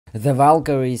The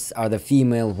Valkyries are the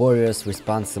female warriors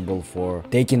responsible for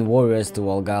taking warriors to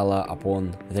Valhalla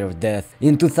upon their death.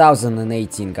 In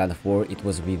 2018 God of War, it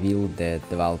was revealed that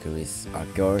the Valkyries are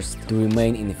cursed to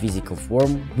remain in physical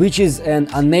form, which is an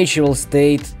unnatural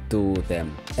state to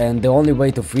them, and the only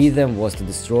way to free them was to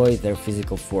destroy their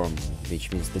physical form, which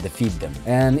means to defeat them.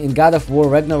 And in God of War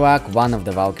Ragnarok, one of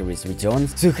the Valkyries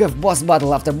returns to have boss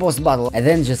battle after boss battle, and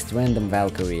then just random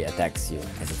Valkyrie attacks you,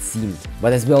 as it seemed.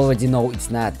 But as we already know, it's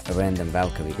not a random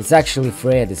Valkyrie. It's actually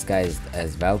Freya disguised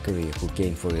as Valkyrie who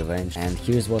came for revenge, and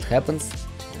here's what happens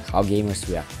and how gamers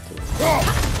react to it.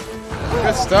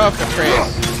 Good stuff,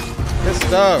 Atreus. Good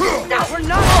stuff. No, we're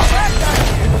not.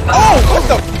 Oh, what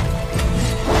the?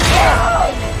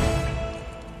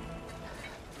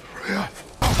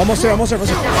 Almost there, almost there,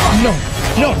 almost there. No,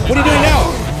 no, what are you doing now?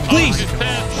 Please.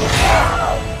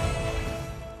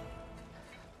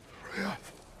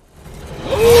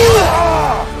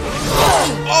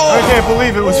 I can't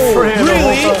believe it was Freya the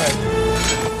whole time.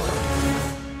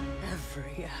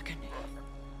 Every agony,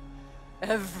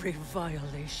 every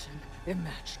violation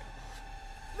imaginable.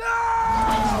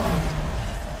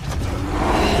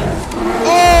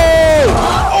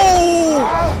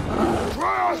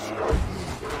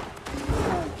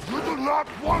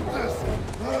 Want this.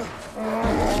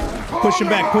 Push him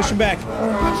back, push him back.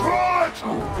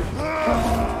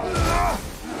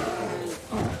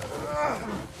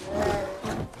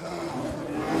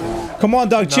 Come on,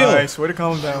 dog, chill. Nice, way to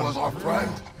calm him down. Was our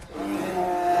friend.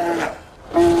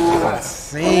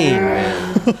 Insane,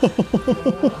 man.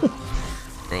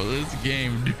 Bro, this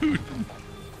game, dude.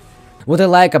 What I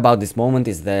like about this moment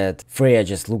is that Freya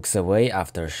just looks away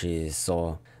after she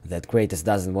saw that Kratos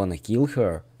doesn't want to kill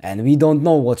her, and we don't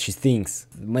know what she thinks.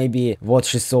 Maybe what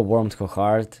she saw warmed her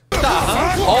heart.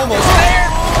 Almost there.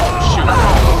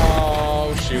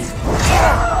 Oh, shoot.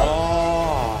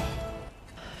 Oh.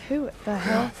 Who the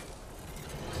hell?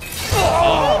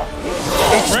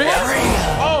 It's Freya.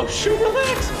 Oh, shoot,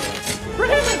 relax.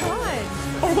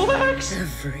 Oh, relax.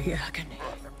 Every agony,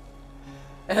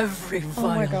 every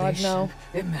violation God, no.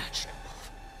 imaginable.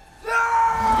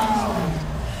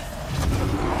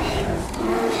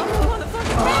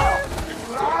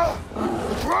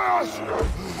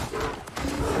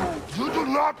 You do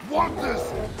not want this!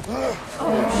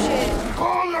 Oh shit.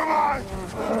 Call your mind!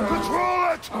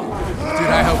 Control it! Dude,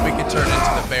 I hope we can turn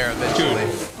into the bear eventually.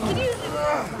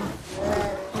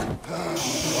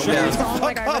 Oh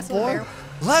my god, wrestle the bear.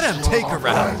 Let him take a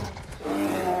round.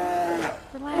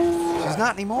 Relax. She's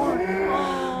not anymore.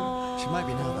 She might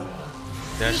be now, though.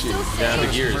 Yeah, she down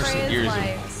the gears.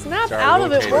 Snap Sorry, out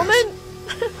of it, rotators. woman!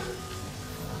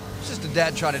 It's just a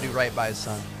dad trying to do right by his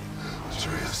son.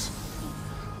 Atreus.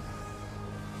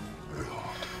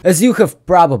 As you have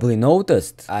probably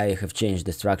noticed, I have changed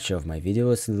the structure of my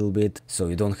videos a little bit, so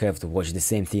you don't have to watch the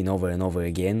same thing over and over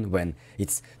again when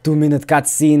it's 2-minute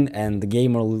cutscene and the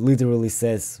gamer literally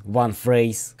says one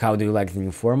phrase. How do you like the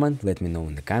new format? Let me know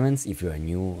in the comments. If you are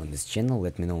new on this channel,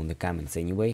 let me know in the comments anyway.